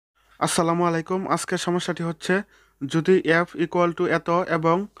আসসালামু আলাইকুম। আজকের সমস্যাটি হচ্ছে যদি এফ ইকুয়াল টু এত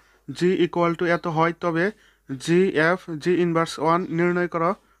এবং জি ইকুয়াল টু এত হয় তবে জি এফ জি ইনভার্স ওয়ান নির্ণয়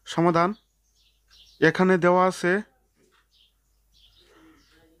করো। সমাধান এখানে দেওয়া আছে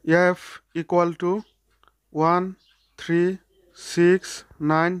এফ ইকুয়াল টু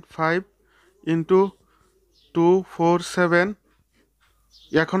 13695 ইন্টু 247।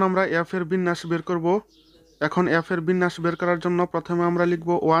 এখন আমরা এফ এর বিন্যাস বের করব। এখন এফ এর বিন্যাস বের করার জন্য প্রথমে আমরা লিখব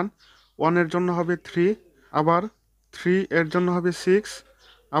ওয়ানের জন্য হবে 3, আবার 3 এর জন্য হবে 6,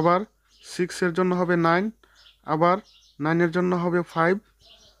 আবার 6 এর জন্য হবে 9, আবার 9 এর জন্য হবে 5,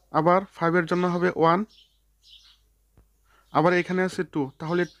 আবার 5 এর জন্য হবে 1, আবার এখানে আছে 2,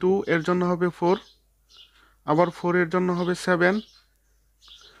 তাহলে 2 এর জন্য হবে 4, আবার 4 এর জন্য হবে 7,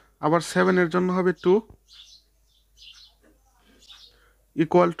 আবার 7 এর জন্য হবে 2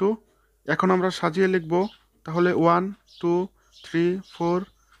 ইকুয়াল টু। এখন আমরা সাজিয়ে লিখব, তাহলে 1 2 3 4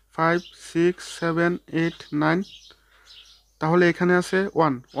 5 6 7 8 9, তাহলে এখানে আছে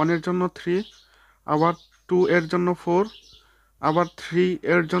 1 এর জন্য 3, আবার 2 এর জন্য 4, আবার 3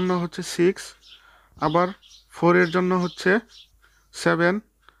 এর জন্য হচ্ছে 6, আবার 4 এর জন্য হচ্ছে 7,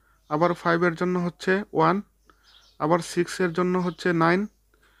 আবার 5 এর জন্য হচ্ছে 1, আবার 6 এর জন্য হচ্ছে 9,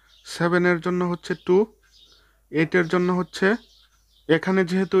 7 এর জন্য হচ্ছে 2, 8 এর জন্য হচ্ছে, এখানে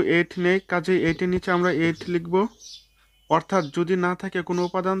যেহেতু 8 নেই কাজেই 8 এর নিচে আমরা 8 লিখব। অর্থাৎ যদি না থাকে কোনো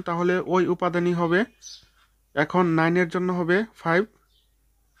উপাদান তাহলে ওই উপাদানই হবে। এখন 9 এর জন্য হবে 5,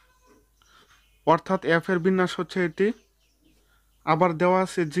 অর্থাৎ এফ এর বিন্যাস হচ্ছে এটি। আবার দেওয়া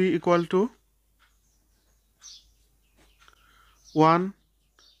আছে জি ইকুয়াল টু 1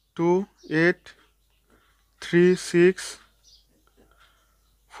 2 8 3 6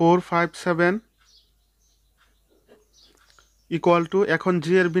 4 5 7 ইকুয়াল টু। এখন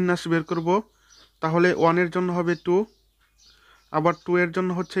জি এর বিন্যাস বের করব, তাহলে 1 এর জন্য হবে 2, আবার 2 এর জন্য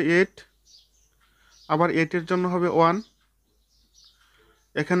হচ্ছে 8, আবার 8 এর জন্য হবে 1,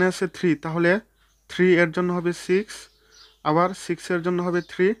 এখানে আছে 3, তাহলে 3 এর জন্য হবে 6, আবার 6 এর জন্য হবে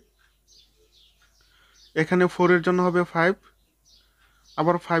 3, এখানে 4 এর জন্য হবে 5,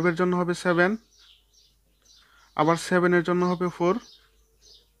 আবার 5 এর জন্য হবে 7, আবার 7 এর জন্য হবে 4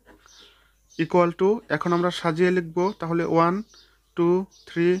 ইকুয়াল টু। এখন আমরা সাজিয়ে লিখব, তাহলে 1 2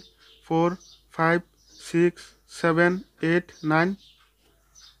 3 4 5 6 7 8 9,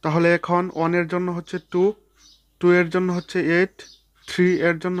 তাহলে এখন 1 এর জন্য হচ্ছে 2, 2 এর জন্য হচ্ছে 8, 3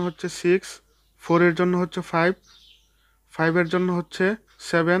 এর জন্য হচ্ছে 6, 4 এর জন্য হচ্ছে 5, 5 এর জন্য হচ্ছে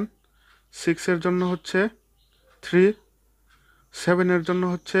 7, 6 এর জন্য হচ্ছে 3, 7 এর জন্য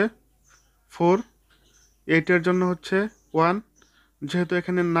হচ্ছে 4, 8 এর জন্য হচ্ছে 1। যেহেতু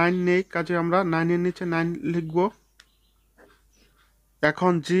এখানে 9 নেই কাজে আমরা 9 এর নিচে 9 লিখব।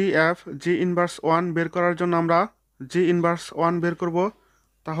 এখন জি এফ জি ইনভার্স 1 বের করার জন্য আমরা জি ইনভার্স 1 বের করব।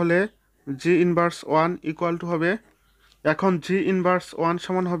 তাহলে জি ইনভার্স 1 ইকুয়াল টু হবে, এখন জি ইনভার্স 1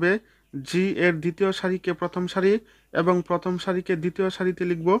 সমান হবে জি এর দ্বিতীয় সারিকে প্রথম সারি এবং প্রথম সারিকে দ্বিতীয় সারিতে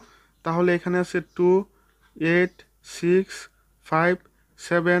লিখব। তাহলে এখানে আছে 2 8 6 5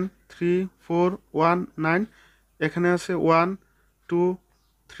 7 3 4 1 9, এখানে আছে 1 2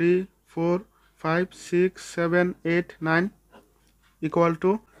 3 4 5 6 7 8 9 ইকুয়াল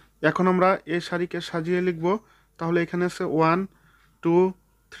টু। এখন আমরা এই সারিকে সাজিয়ে লিখব, তাহলে এখানে আছে 1 2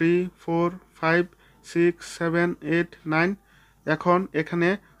 3 4 5 6 7 8 9, এখন এখানে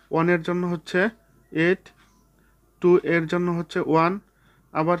 1 এর জন্য হচ্ছে 8, 2 এর জন্য হচ্ছে 1,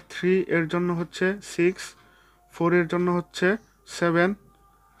 আবার 3 এর জন্য হচ্ছে 6, 4 এর জন্য হচ্ছে 7,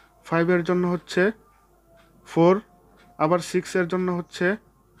 5 এর জন্য হচ্ছে 4, আবার 6 এর জন্য হচ্ছে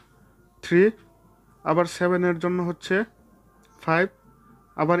 3, আবার 7 এর জন্য হচ্ছে 5,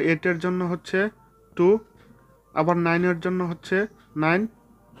 আবার 8 এর জন্য হচ্ছে 2, আবার 9 এর জন্য হচ্ছে 9।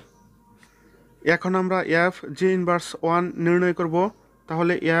 এখন আমরা এফ জি ইনভার্স 1 নির্ণয় করব,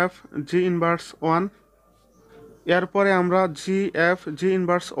 তাহলে এফ জি ইনভার্স 1, এরপরে আমরা জি এফ জি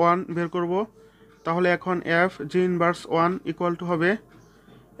ইনভার্স 1 বের করব। তাহলে এখন F G inverse 1 equal to হবে,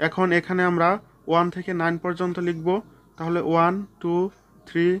 এখন এখানে আমরা 1 থেকে 9 পর্যন্ত লিখব। তাহলে 1 2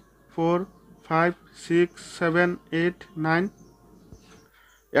 3 4 5 6 7 8 9,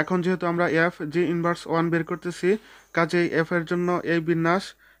 এখন যেহেতু আমরা এফ জি ইনভার্স 1 বের করতেছি কাজেই এফ এর জন্য এই বিন্যাস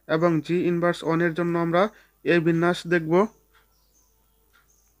এবং জি ইনভার্স 1 এর জন্য আমরা এই বিন্যাস দেখব।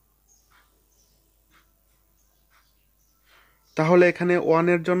 তাহলে এখানে 1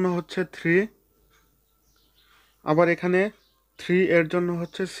 এর জন্য হচ্ছে 3, আবার এখানে 3 এর জন্য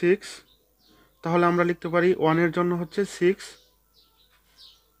হচ্ছে 6, তাহলে আমরা লিখতে পারি 1 এর জন্য হচ্ছে 6,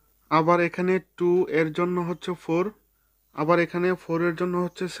 আবার এখানে 2 এর জন্য হচ্ছে 4, আবার এখানে 4 এর জন্য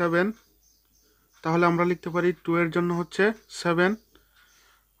হচ্ছে 7, তাহলে আমরা লিখতে পারি 2 এর জন্য হচ্ছে 7,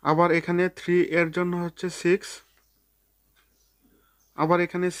 আবার এখানে 3 এর জন্য হচ্ছে 6, আবার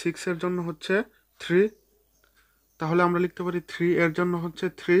এখানে 6 এর জন্য হচ্ছে 3, তাহলে আমরা লিখতে পারি 3 এর জন্য হচ্ছে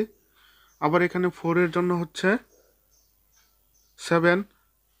 3, আবার এখানে 4 এর জন্য হচ্ছে 7,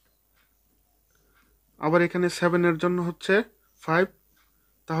 আবার এখানে 7 এর জন্য হচ্ছে 5,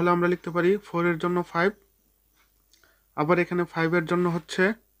 তাহলে আমরা লিখতে পারি 4 এর জন্য 5, আবার এখানে 5 এর জন্য হচ্ছে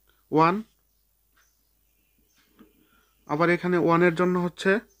 1, আবার এখানে 1 এর জন্য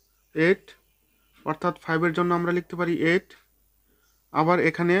হচ্ছে 8, অর্থাৎ 5 এর জন্য আমরা লিখতে পারি 8, আবার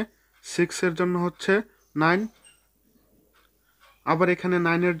এখানে 6 এর জন্য হচ্ছে 9, আবার এখানে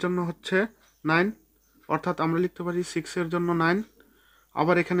 9 এর জন্য হচ্ছে 9, অর্থাৎ আমরা লিখতে পারি 6 এর জন্য 9,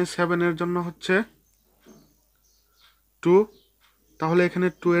 আবার এখানে 7 এর জন্য হচ্ছে 2, তাহলে এখানে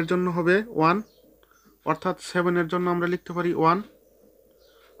 2 এর জন্য হবে 1, অর্থাৎ 7 এর জন্য আমরা লিখতে পারি 1,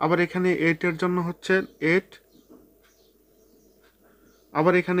 আবার এখানে 8 এর জন্য হচ্ছে 8,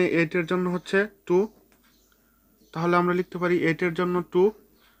 আবার এখানে 8 এর জন্য হচ্ছে 2, তাহলে আমরা লিখতে পারি 8 এর জন্য 2,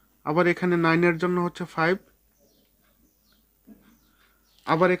 আবার এখানে 9 এর জন্য হচ্ছে 5,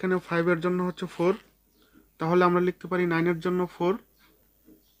 আবার এখানে 5 এর জন্য হচ্ছে 4, তাহলে আমরা লিখতে পারি 9 এর জন্য 4।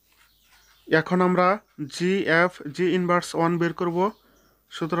 এখন আমরা জি ইনভার্স 1 বের করব।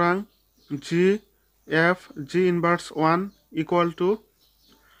 সুতরাং জি ইনভার্স 1 ইকুয়াল টু,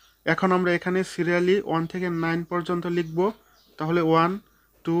 এখন আমরা এখানে সিরিয়ালি 1 থেকে 9 পর্যন্ত লিখব। তাহলে 1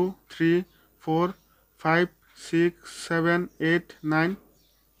 2 3 4 5 6 7 8 9।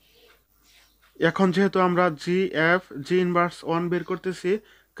 এখন যেহেতু আমরা জি ইনভার্স 1 বের করতেছি,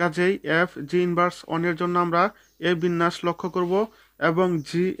 কাজেই জি ইনভার্স 1 এর জন্য আমরা এই বিন্যাস লক্ষ্য করব এবং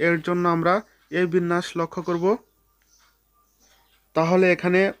জি এর জন্য আমরা এই বিন্যাস লক্ষ্য করব। তাহলে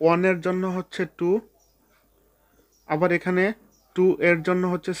এখানে 1 এর জন্য হচ্ছে 2, আবার এখানে 2 এর জন্য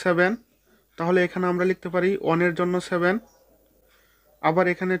হচ্ছে 7, তাহলে এখানে আমরা লিখতে পারি 1 এর জন্য 7, আবার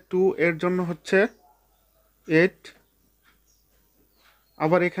এখানে 2 এর জন্য হচ্ছে 8,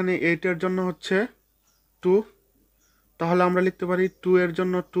 আবার এখানে 8 এর জন্য হচ্ছে 2, তাহলে আমরা লিখতে পারি 2 এর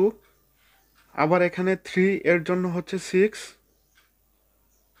জন্য 2, আবার এখানে 3 এর জন্য হচ্ছে 6,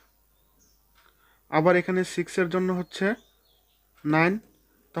 আবার এখানে 6 এর জন্য হচ্ছে 9,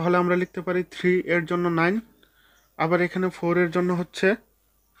 তাহলে আমরা লিখতে পারি 3 এর জন্য 9, আবার এখানে 4 এর জন্য হচ্ছে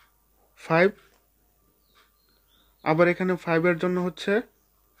 5, আবার এখানে 5 এর জন্য হচ্ছে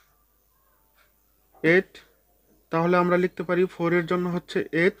 8, তাহলে আমরা লিখতে পারি 4 এর জন্য হচ্ছে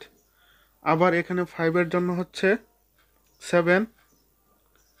 8, আবার এখানে 5 এর জন্য হচ্ছে 7,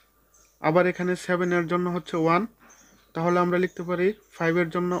 আবার এখানে 7 এর জন্য হচ্ছে 1, তাহলে আমরা লিখতে পারি 5 এর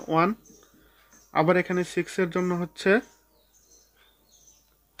জন্য 1, আবার এখানে 6 এর জন্য হচ্ছে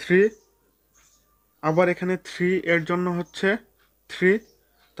 3, আবার এখানে 3 এর জন্য হচ্ছে 3,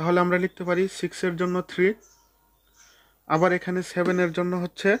 তাহলে আমরা লিখতে পারি 6 এর জন্য 3, আবার এখানে 7 এর জন্য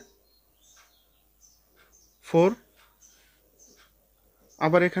হচ্ছে 4,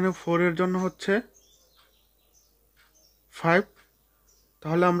 আবার এখানে 4 এর জন্য হচ্ছে 5,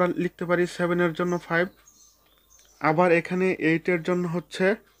 তাহলে আমরা লিখতে পারি 7 এর জন্য 5, আবার এখানে 8 এর জন্য হচ্ছে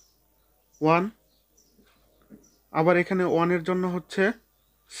 1, আবার এখানে 1 এর জন্য হচ্ছে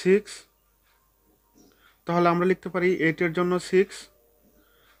 6, তাহলে আমরা লিখতে পারি 8 এর জন্য 6,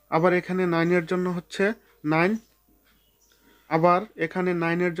 আবার এখানে 9 এর জন্য হচ্ছে 9, আবার এখানে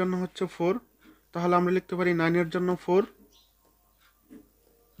 9 এর জন্য হচ্ছে 4, তাহলে আমরা লিখতে পারি 9 এর জন্য 4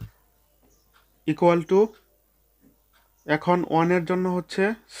 ইকুয়াল টু, এখন 1 এর জন্য হচ্ছে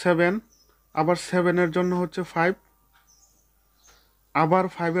 7, আবার 7 এর জন্য হচ্ছে 5, আবার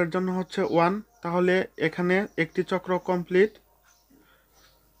 5 এর জন্য হচ্ছে 1, তাহলে এখানে একটি চক্র কমপ্লিট।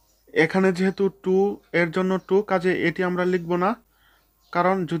 এখানে যেহেতু 2 এর জন্য 2, কাজে এটি আমরা লিখব না,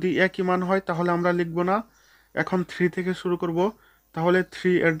 কারণ যদি একই মান হয় তাহলে আমরা লিখব না। এখন 3 থেকে শুরু করব, তাহলে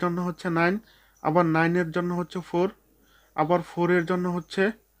 3 এর জন্য হচ্ছে 9, আবার 9 এর জন্য হচ্ছে 4, আবার 4 এর জন্য হচ্ছে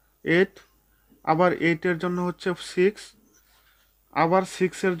 8, আবার 8 এর জন্য হচ্ছে 6, আবার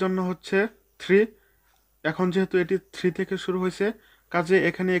 6 এর জন্য হচ্ছে 3। এখন যেহেতু এটি 3 থেকে শুরু হয়েছে, কাজে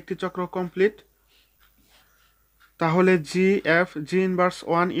এখানে একটি চক্র কমপ্লিট। তাহলে জি ইনভার্স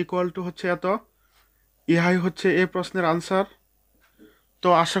 1 ইকুয়াল টু হচ্ছে এত। ইহাই হচ্ছে এই প্রশ্নের আনসার। তো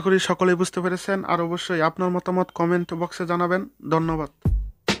আশা করি সকলেই বুঝতে পেরেছেন, আর অবশ্যই আপনার মতামত কমেন্ট বক্সে জানাবেন। ধন্যবাদ।